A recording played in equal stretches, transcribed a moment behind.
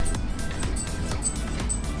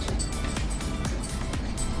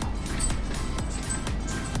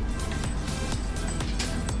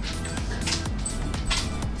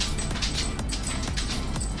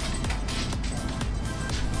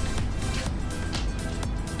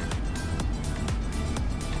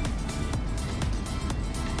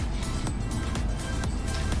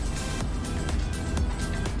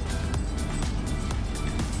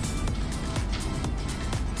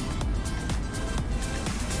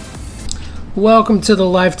Welcome to the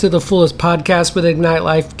Life to the Fullest podcast with Ignite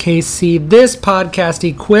Life KC. This podcast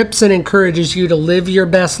equips and encourages you to live your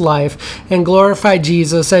best life and glorify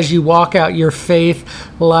Jesus as you walk out your faith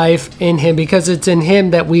life in Him, because it's in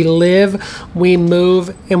Him that we live, we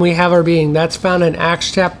move, and we have our being. That's found in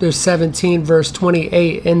Acts chapter 17, verse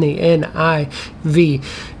 28 in the NIV.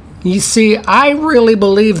 You see, I really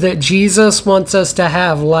believe that Jesus wants us to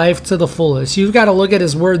have life to the fullest. You've got to look at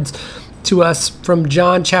His words to us from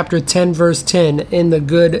John chapter 10, verse 10 in the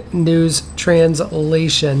Good News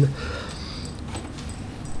translation.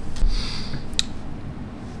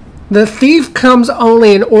 The thief comes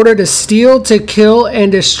only in order to steal, to kill,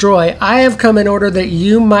 and destroy. I have come in order that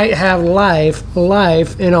you might have life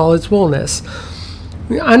in all its fullness.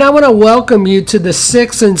 And I want to welcome you to the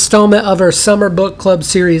sixth installment of our Summer Book Club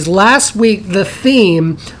series. Last week, the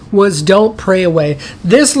theme was Don't Pray Away.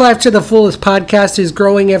 This Life to the Fullest podcast is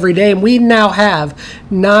growing every day, and we now have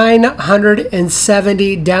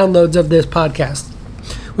 970 downloads of this podcast.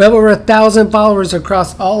 We have over 1,000 followers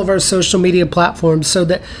across all of our social media platforms,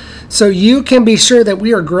 so you can be sure that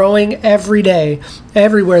we are growing every day,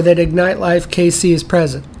 everywhere that Ignite Life KC is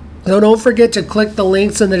present. So don't forget to click the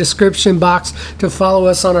links in the description box to follow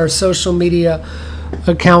us on our social media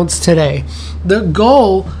accounts today. The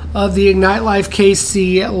goal of the Ignite Life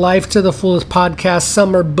KC Life to the Fullest podcast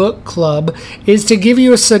Summer Book Club is to give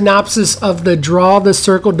you a synopsis of the Draw the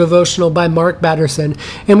Circle devotional by Mark Batterson,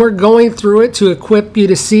 and we're going through it to equip you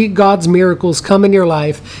to see God's miracles come in your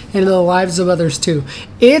life and in the lives of others too.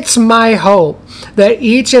 It's my hope that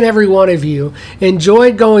each and every one of you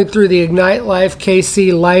enjoyed going through the Ignite Life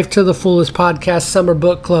KC Life to the Fullest podcast Summer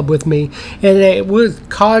Book Club with me, and it would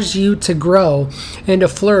cause you to grow and to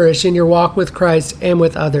flourish in your walk with Christ and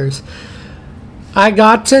with others. I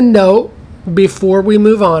got to note, before we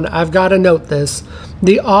move on, I've got to note this.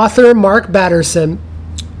 The author, Mark Batterson,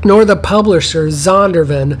 nor the publisher,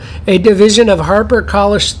 Zondervan, a division of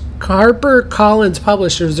HarperCollins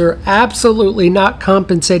Publishers, are absolutely not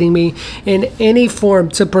compensating me in any form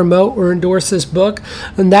to promote or endorse this book.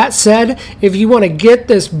 And that said, if you want to get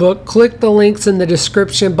this book, click the links in the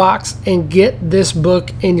description box and get this book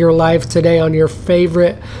in your life today on your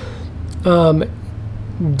favorite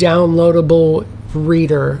downloadable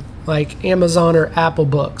reader like Amazon or Apple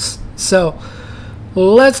Books. So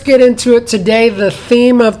let's get into it today. The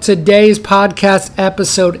theme of today's podcast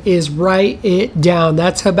episode is Write It Down.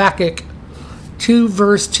 That's Habakkuk 2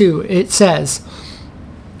 verse 2. It says,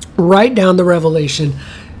 write down the revelation.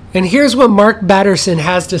 And here's what Mark Batterson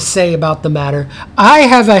has to say about the matter. I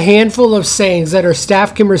have a handful of sayings that our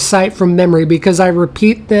staff can recite from memory because I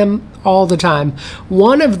repeat them all the time.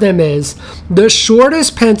 One of them is, the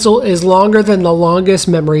shortest pencil is longer than the longest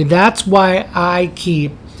memory. That's why I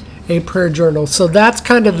keep a prayer journal. So that's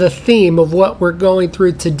kind of the theme of what we're going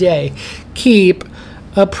through today. Keep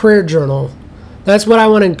a prayer journal. That's what I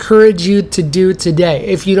want to encourage you to do today.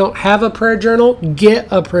 If you don't have a prayer journal, get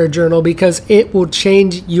a prayer journal, because it will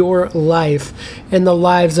change your life and the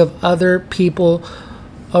lives of other people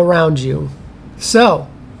around you. So,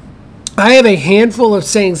 I have a handful of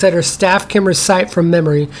sayings that our staff can recite from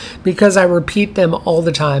memory because I repeat them all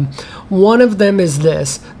the time. One of them is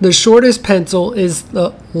this: the shortest pencil is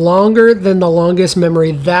longer than the longest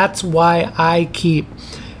memory. That's why I keep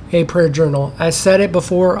a prayer journal. I said it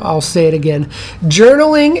before, I'll say it again.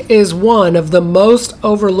 Journaling is one of the most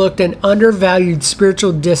overlooked and undervalued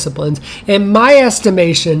spiritual disciplines. In my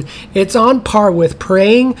estimation, it's on par with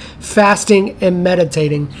praying, fasting, and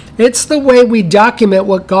meditating. It's the way we document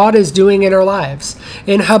what God is doing in our lives.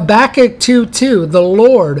 In Habakkuk 2:2, the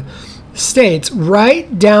Lord states,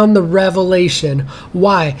 write down the revelation.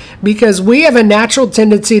 Why? Because we have a natural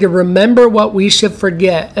tendency to remember what we should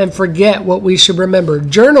forget and forget what we should remember.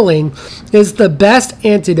 Journaling is the best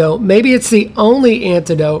antidote. Maybe it's the only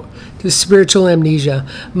antidote to spiritual amnesia.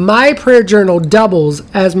 My prayer journal doubles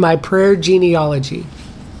as my prayer genealogy.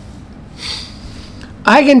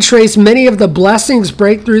 I can trace many of the blessings,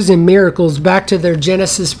 breakthroughs, and miracles back to their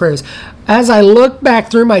Genesis prayers. As I look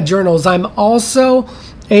back through my journals, I'm also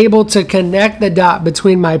able to connect the dot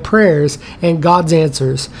between my prayers and God's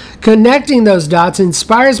answers. Connecting those dots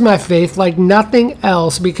inspires my faith like nothing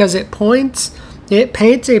else because it paints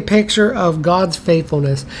a picture of God's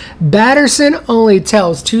faithfulness. Batterson only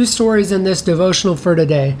tells two stories in this devotional for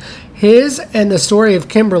today. His and the story of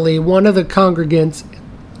Kimberly, one of the congregants,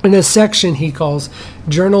 in a section he calls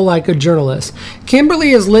Journal Like a Journalist.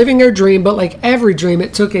 Kimberly is living her dream, but like every dream,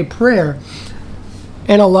 it took a prayer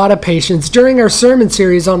and a lot of patience. During our sermon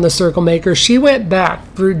series on the Circle Maker, she went back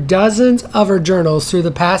through dozens of her journals through the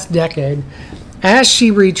past decade. As she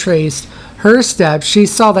retraced her steps, she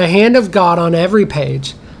saw the hand of God on every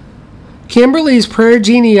page. Kimberly's prayer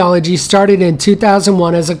genealogy started in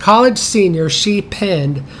 2001. As a college senior, she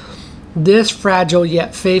penned this fragile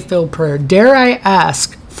yet faith-filled prayer. Dare I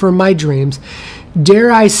ask for my dreams?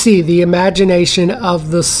 Dare I see the imagination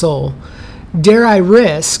of the soul? Dare I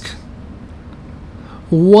risk?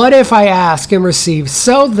 What if I ask and receive?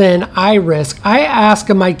 So then I risk. I ask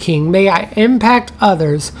of my King, may I impact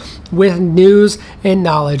others with news and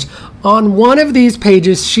knowledge. On one of these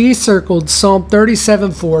pages, she circled Psalm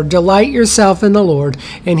 37:4. Delight yourself in the Lord,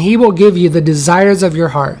 and he will give you the desires of your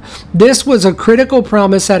heart. This was a critical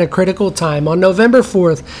promise at a critical time. On November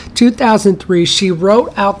 4th, 2003, she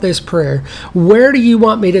wrote out this prayer. Where do you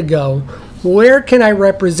want me to go? Where can I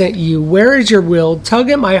represent you? Where is your will? Tug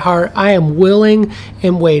at my heart. I am willing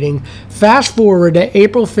and waiting. Fast forward to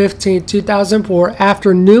April 15, 2004.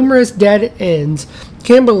 After numerous dead ends,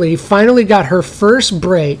 Kimberly finally got her first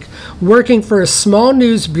break working for a small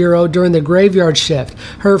news bureau during the graveyard shift.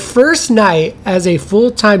 Her first night as a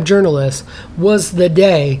full-time journalist was the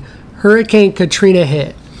day Hurricane Katrina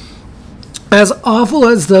hit. As awful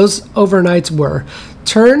as those overnights were,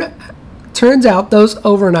 turns out those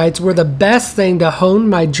overnights were the best thing to hone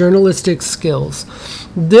my journalistic skills.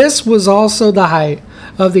 This was also the height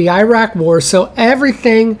of the Iraq War, so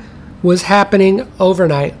everything was happening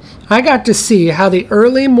overnight. I got to see how the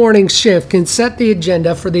early morning shift can set the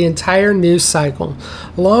agenda for the entire news cycle.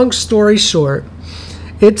 Long story short,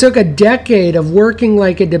 it took a decade of working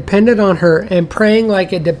like it depended on her and praying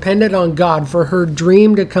like it depended on God for her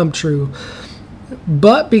dream to come true.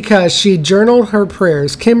 But because she journaled her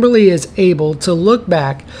prayers, Kimberly is able to look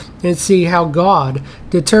back and see how God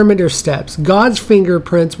determined her steps. God's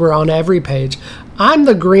fingerprints were on every page. I'm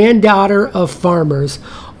the granddaughter of farmers.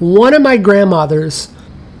 One of my grandmothers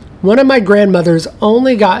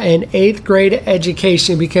only got an 8th grade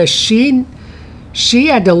education because she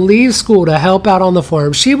had to leave school to help out on the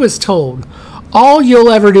farm. She was told, all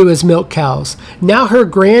you'll ever do is milk cows. Now her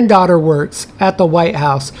granddaughter works at the White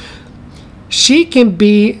House. She can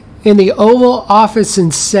be in the Oval Office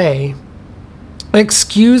and say,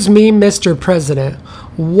 excuse me, Mr. President,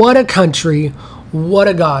 what a country, what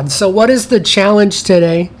a God. So what is the challenge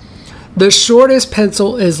today? The shortest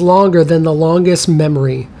pencil is longer than the longest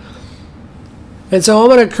memory. And so I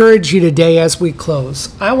want to encourage you today as we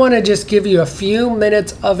close. I want to just give you a few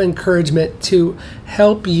minutes of encouragement to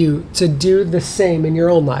help you to do the same in your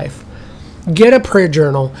own life. Get a prayer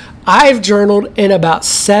journal. I've journaled in about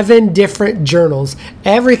 7 different journals.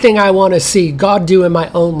 Everything I want to see God do in my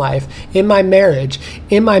own life, in my marriage,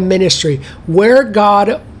 in my ministry, where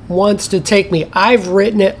God wants to take me. I've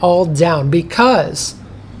written it all down because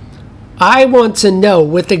I want to know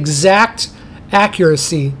with exact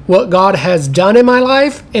accuracy what God has done in my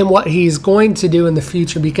life and what he's going to do in the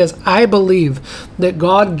future, because I believe that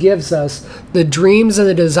God gives us the dreams and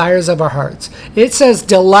the desires of our hearts. It says,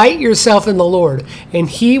 delight yourself in the Lord, and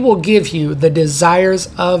he will give you the desires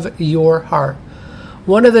of your heart.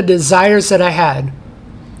 One of the desires that I had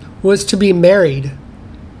was to be married,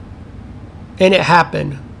 and it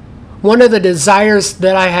happened. One of the desires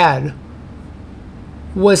that I had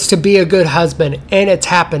was to be a good husband, and it's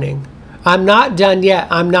happening. I'm not done yet.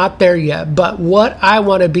 I'm not there yet. But what I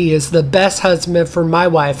want to be is the best husband for my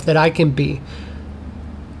wife that I can be.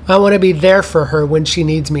 I want to be there for her when she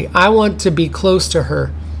needs me. I want to be close to her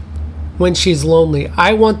when she's lonely.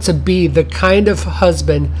 I want to be the kind of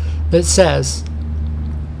husband that says,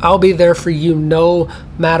 I'll be there for you no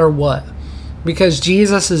matter what, because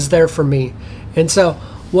Jesus is there for me. And so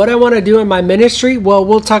what I want to do in my ministry, well,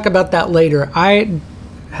 we'll talk about that later. I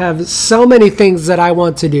have so many things that I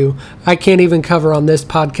want to do. I can't even cover on this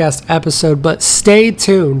podcast episode, but stay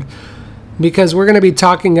tuned because we're going to be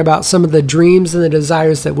talking about some of the dreams and the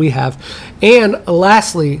desires that we have. And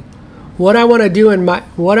lastly, what I want to do in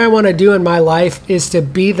my life is to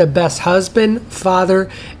be the best husband, father,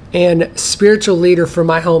 and spiritual leader for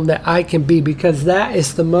my home that I can be, because that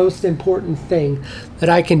is the most important thing that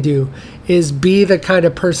I can do, is be the kind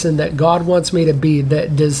of person that God wants me to be,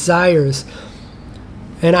 that desires.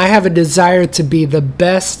 And I have a desire to be the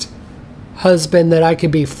best husband that I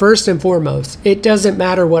can be, first and foremost. It doesn't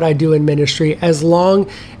matter what I do in ministry as long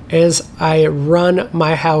as I run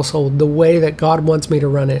my household the way that God wants me to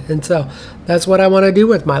run it. And so that's what I want to do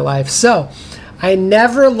with my life. So I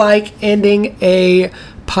never like ending a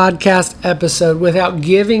podcast episode without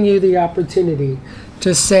giving you the opportunity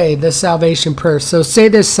to say the salvation prayer. So say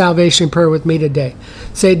this salvation prayer with me today.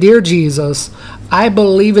 Say, Dear Jesus, I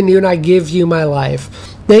believe in you and I give you my life.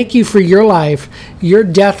 Thank you for your life, your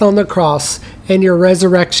death on the cross, and your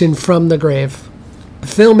resurrection from the grave.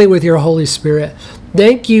 Fill me with your Holy Spirit.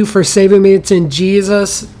 Thank you for saving me. It's in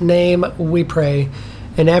Jesus' name we pray.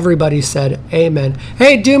 And everybody said, amen.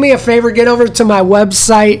 Hey, do me a favor, get over to my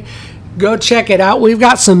website. Go check it out. We've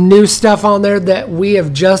got some new stuff on there that we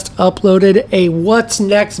have just uploaded. A What's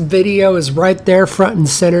Next video is right there front and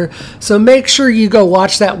center. So make sure you go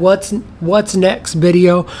watch that What's Next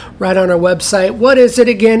video right on our website. What is it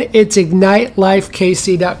again? It's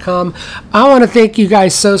ignitelifekc.com. I want to thank you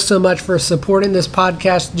guys so much for supporting this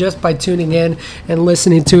podcast just by tuning in and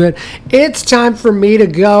listening to it. It's time for me to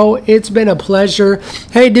go. It's been a pleasure.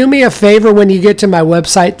 Hey, do me a favor when you get to my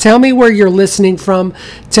website. Tell me where you're listening from.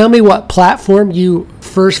 Tell me what platform you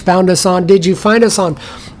first found us on. Did you find us on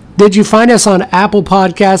Apple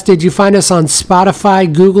Podcasts? Did you find us on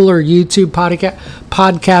Spotify, Google, or YouTube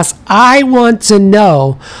podcasts? I want to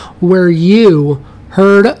know where you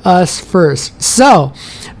heard us first. So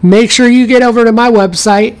make sure you get over to my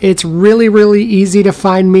website. It's really easy to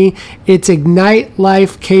find me. It's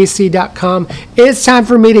ignitelifekc.com. It's time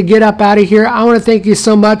for me to get up out of here. I want to thank you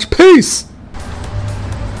so much. Peace.